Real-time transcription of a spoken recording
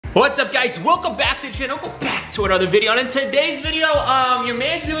What's up, guys? Welcome back to the channel. Welcome back to another video. And in today's video, your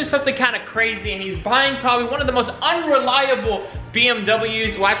man's doing something kind of crazy, and he's buying probably one of the most unreliable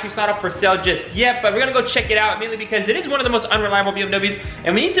BMWs. Well, actually, it's not up for sale just yet, but we're gonna go check it out, mainly because it is one of the most unreliable BMWs,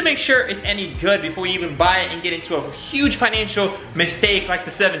 and we need to make sure it's any good before we even buy it and get into a huge financial mistake like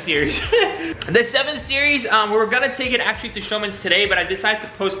the 7 Series. The 7 Series, we were gonna take it actually to Showman's today, but I decided to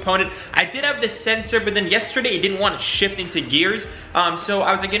postpone it. I did have the sensor, but then yesterday it didn't want to shift into gears, so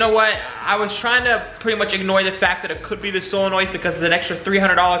I was like, you know what? I was trying to pretty much ignore the fact that it could be the solenoids because it's an extra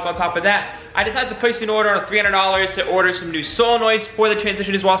 $300 on top of that. I decided to place an order on $300 to order some new solenoids for the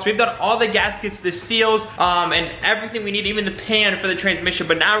transmission as well. So we've done all the gaskets, the seals, and everything we need, even the pan for the transmission.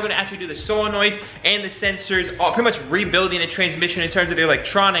 But now we're gonna actually do the solenoids and the sensors, all pretty much rebuilding the transmission in terms of the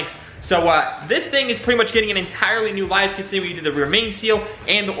electronics. So this thing is pretty much getting an entirely new life, considering we did the rear main seal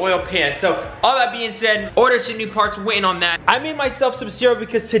and the oil pan. So all that being said, ordered some new parts, waiting on that. I made myself some cereal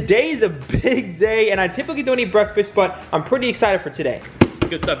because today is a big day, and I typically don't eat breakfast, but I'm pretty excited for today.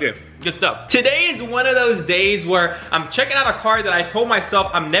 Good stuff here. Good stuff. Today is one of those days where I'm checking out a car that I told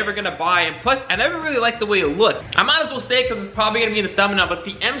myself I'm never gonna buy, and plus I never really liked the way it looked. I might as well say it because it's probably gonna be in the thumbnail, but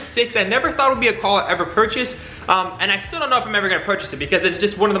the M6 I never thought would be a car I'd ever purchase, and I still don't know if I'm ever gonna purchase it because it's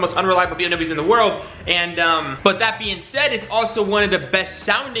just one of the most unreliable BMWs in the world. And but that being said, it's also one of the best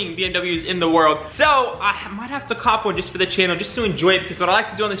sounding BMWs in the world. So I might have to cop one just for the channel, just to enjoy it, because what I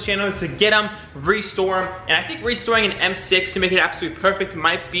like to do on this channel is to get them, restore them, and I think restoring an M6 to make it absolutely perfect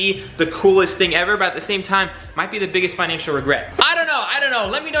might be the coolest thing ever, but at the same time might be the biggest financial regret. I don't know.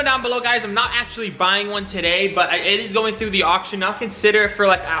 Let me know down below, guys. I'm not actually buying one today, but it is going through the auction. I'll consider it for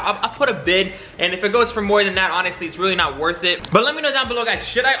like, I'll put a bid, and if it goes for more than that, honestly, it's really not worth it. But let me know down below, guys.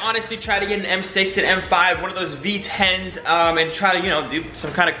 Should I honestly try to get an M6 and M5, one of those V10s, and try to, you know, do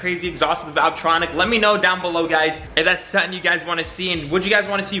some kind of crazy exhaust with Valvetronic? Let me know down below, guys, if that's something you guys want to see, and would you guys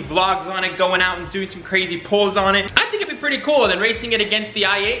want to see vlogs on it, going out and doing some crazy pulls on it? I think it'd be pretty cool. Then racing it against the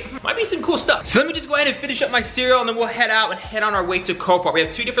i8 might be some cool stuff. So let me just go ahead and finish up my cereal, and then we'll head out and head on our way to Copart. We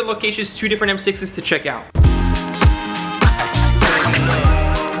have 2 different locations, 2 different M6s to check out.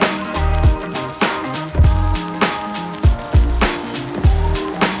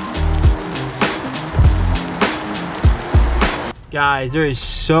 Guys, there is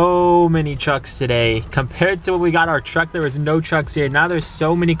so many trucks today. Compared to when we got our truck, there was no trucks here. Now there's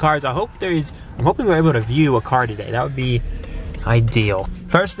so many cars. I'm hoping we're able to view a car today. That would be ideal.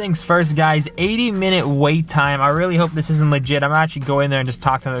 First things first, guys, 80-minute wait time. I really hope this isn't legit. I'm actually going there and just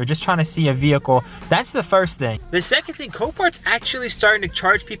talking to them. We're just trying to see a vehicle. That's the first thing. The second thing, Copart's actually starting to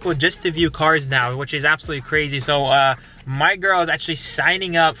charge people just to view cars now, which is absolutely crazy. So my girl is actually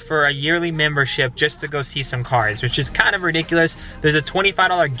signing up for a yearly membership just to go see some cars, which is kind of ridiculous. There's a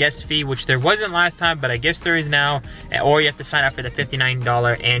 $25 guest fee, which there wasn't last time, but I guess there is now, or you have to sign up for the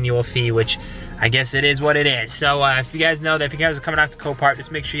 $59 annual fee, which I guess it is what it is. So if you guys know that if you guys are coming out to Copart,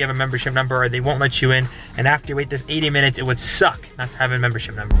 just make sure you have a membership number or they won't let you in. And after you wait this 80 minutes, it would suck not to have a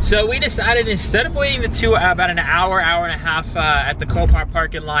membership number. So we decided, instead of waiting about an hour and a half at the Copart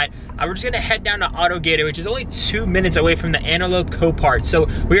parking lot, we're just gonna head down to AutoGator, which is only 2 minutes away from the Antelope Copart. So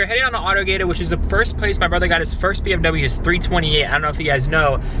we are heading on to AutoGator, which is the first place my brother got his first BMW, his 328. I don't know if you guys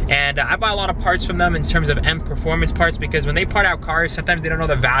know. And I buy a lot of parts from them in terms of M performance parts, because when they part out cars, sometimes they don't know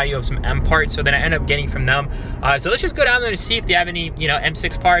the value of some M parts, so then I end up getting from them. So let's just go down there to see if they have any, you know,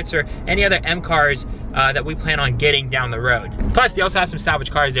 M6 parts or any other M cars that we plan on getting down the road. Plus, they also have some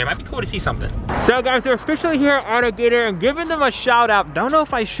salvage cars there. Might be cool to see something. So guys, we're officially here at AutoGator and giving them a shout out. Don't know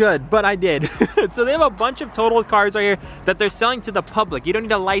if I should, but I did. So they have a bunch of total cars right here that they're selling to the public. You don't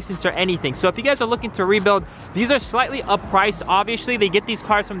need a license or anything. So if you guys are looking to rebuild, these are slightly up priced. Obviously, they get these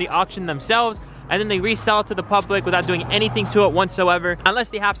cars from the auction themselves, and then they resell it to the public without doing anything to it whatsoever, unless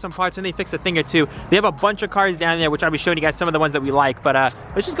they have some parts and they fix a thing or two. They have a bunch of cars down there, which I'll be showing you guys some of the ones that we like, but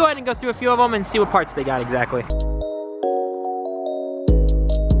let's just go ahead and go through a few of them and see what parts they got exactly.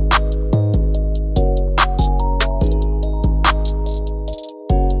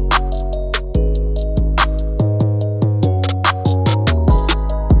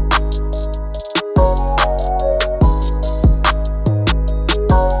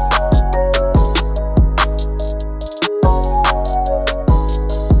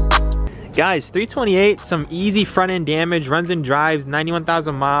 Guys, 328, some easy front end damage, runs and drives,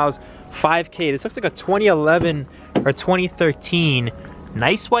 91,000 miles, 5K. This looks like a 2011 or 2013.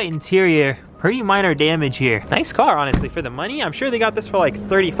 Nice white interior, pretty minor damage here. Nice car, honestly, for the money. I'm sure they got this for like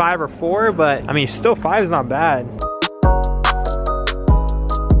 35 or 4, but I mean, still 5 is not bad.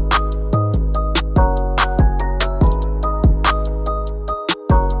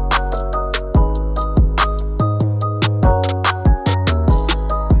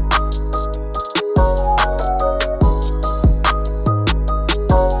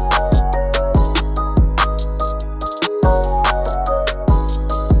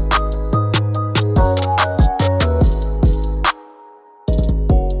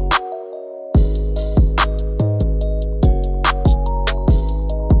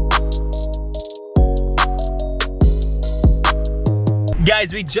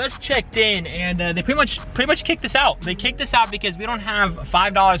 guys, we just checked in and they pretty much kicked us out. They kicked us out because we don't have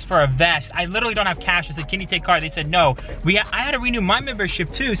 $5 for a vest. I literally don't have cash. I said, can you take card? They said no. I had to renew my membership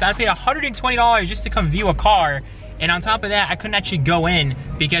too, so I paid $120 just to come view a car. And on top of that, I couldn't actually go in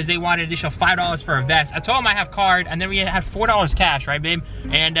because they wanted additional $5 for a vest. I told them I have card, and then we had $4 cash, right, babe?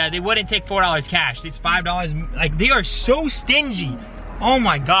 And they wouldn't take $4 cash. These $5, like, they are so stingy. Oh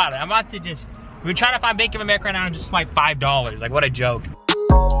my God, I'm about to just, we're trying to find Bank of America right now and just swipe $5. Like, what a joke.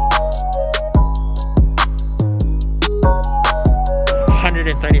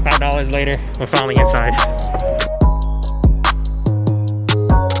 $135 later, we're finally inside.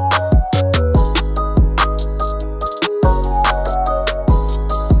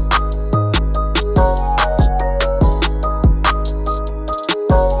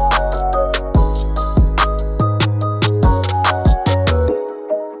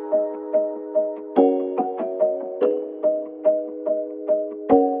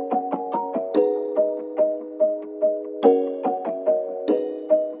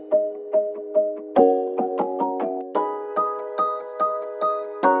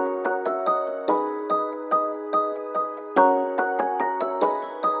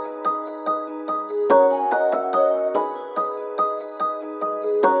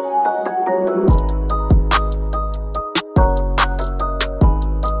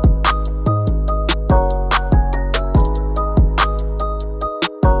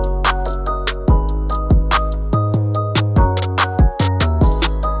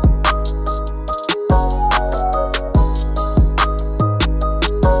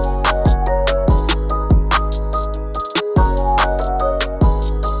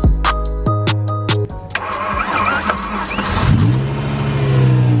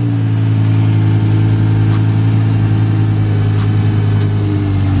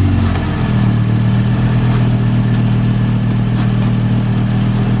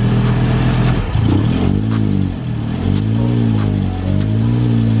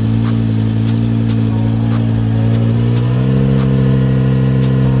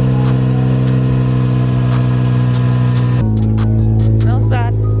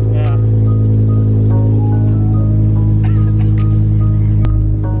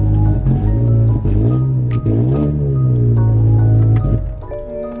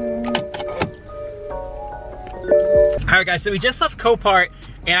 Alright guys, so we just left Copart,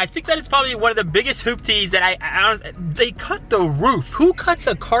 and I think that it's probably one of the biggest hoopties that they cut the roof. Who cuts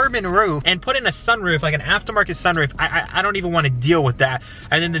a carbon roof and put in a sunroof, like an aftermarket sunroof? I don't even want to deal with that.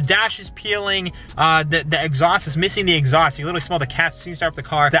 And then the dash is peeling, the exhaust is missing the exhaust. You literally smell the cats as soon as you start up the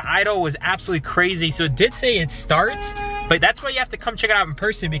car. The idle was absolutely crazy. So it did say it starts, but that's why you have to come check it out in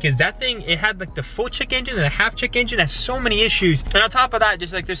person, because that thing, it had like the full check engine and a half check engine. It has so many issues. And on top of that,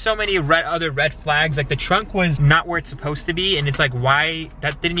 just like there's so many other red flags. Like the trunk was not where it's supposed to be, and it's like, why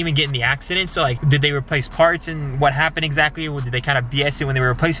that didn't even get in the accident? So like, did they replace parts, and what happened exactly? Or did they kind of BS it when they were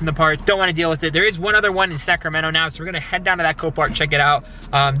replacing the parts? Don't want to deal with it. There is one other one in Sacramento now, so we're gonna head down to that Copart, check it out.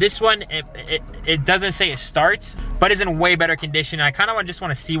 This one, it doesn't say it starts, but is in way better condition. I kind of just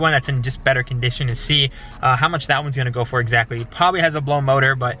want to see one that's in just better condition and see how much that one's gonna go for exactly. It probably has a blown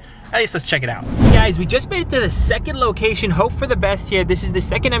motor, but at least let's check it out. Guys, we just made it to the second location. Hope for the best here. This is the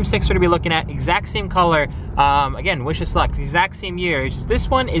second M6 we're gonna be looking at. Exact same color. Again, wish us luck. Exact same year. It's just this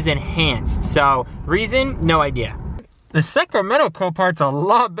one is enhanced. So reason, no idea. The Sacramento Copart's a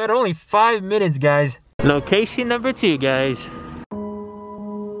lot better. Only 5 minutes, guys. Location number 2, guys.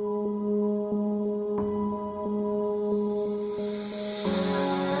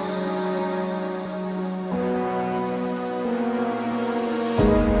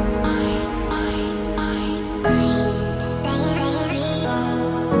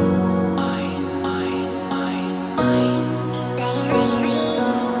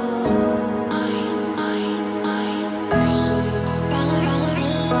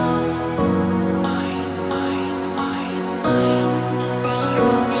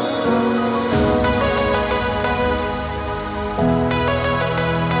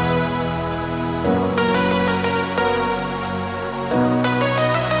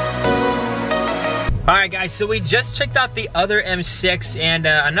 Alright guys, so we just checked out the other M6 and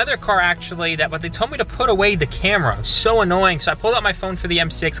another car actually, but they told me to put away the camera. So annoying. So I pulled out my phone for the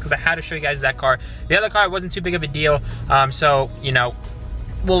M6 because I had to show you guys that car. The other car wasn't too big of a deal, so you know,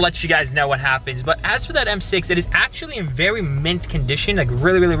 we'll let you guys know what happens. But as for that M6, it is actually in very mint condition, like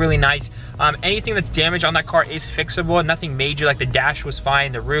really nice. Anything that's damaged on that car is fixable, nothing major. Like the dash was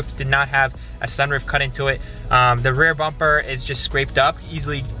fine, the roof did not have a sunroof cut into it. The rear bumper is just scraped up,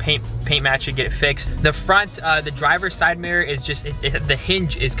 easily paint match and get it fixed. The front, the driver's side mirror is just, the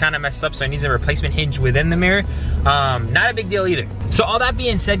hinge is kind of messed up, so it needs a replacement hinge within the mirror. Not a big deal either. So all that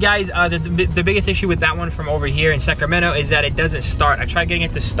being said, guys, the biggest issue with that one from over here in Sacramento is that it doesn't start. I tried getting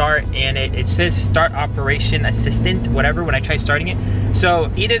it to start and it says start operation assistant, whatever, when I try starting it.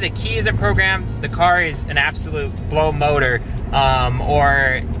 So either the key isn't programmed, the car is an absolute blow motor,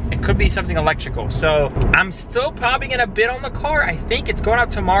 or it could be something electrical. So I'm still probably gonna bid on the car. I think it's going out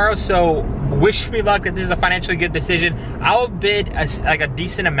tomorrow, so wish me luck that this is a financially good decision. I'll bid like a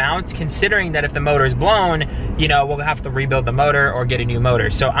decent amount, considering that if the motor is blown, you know, we'll have to rebuild the motor or get a new motor.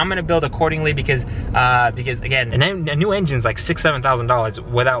 So I'm gonna build accordingly because again, a new engine's like $6,000 to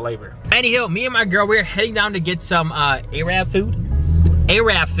 $7,000 without labor. Anyhow, me and my girl, we're heading down to get some Arab food.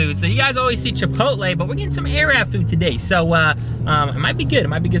 Arab food. So you guys always see Chipotle, but we're getting some Arab food today. So it might be good. It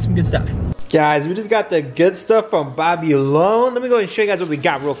might be good, some good stuff. Guys, we just got the good stuff from Babylon. Let me go ahead and show you guys what we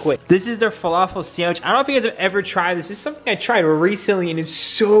got real quick. This is their falafel sandwich. I don't know if you guys have ever tried this. This is something I tried recently and it's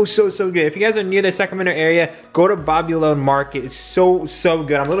so good. If you guys are near the Sacramento area, go to Babylon Market. It's so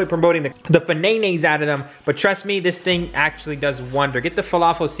good. I'm literally promoting the pananes out of them, but trust me, this thing actually does wonder. Get the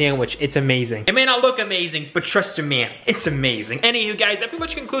falafel sandwich. It's amazing. It may not look amazing, but trust your man, it's amazing. Anywho, guys, that pretty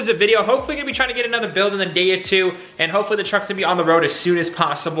much concludes the video. Hopefully gonna be trying to get another build in a day or two, and hopefully the truck's gonna be on the road as soon as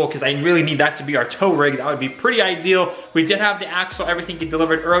possible, because I really need that to be our tow rig. That would be pretty ideal. We did have the axle, everything get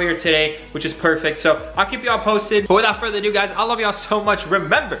delivered earlier today, which is perfect. So I'll keep y'all posted. But without further ado, guys, I love y'all so much.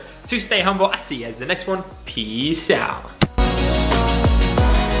 Remember to stay humble. I'll see you guys in the next one. Peace out.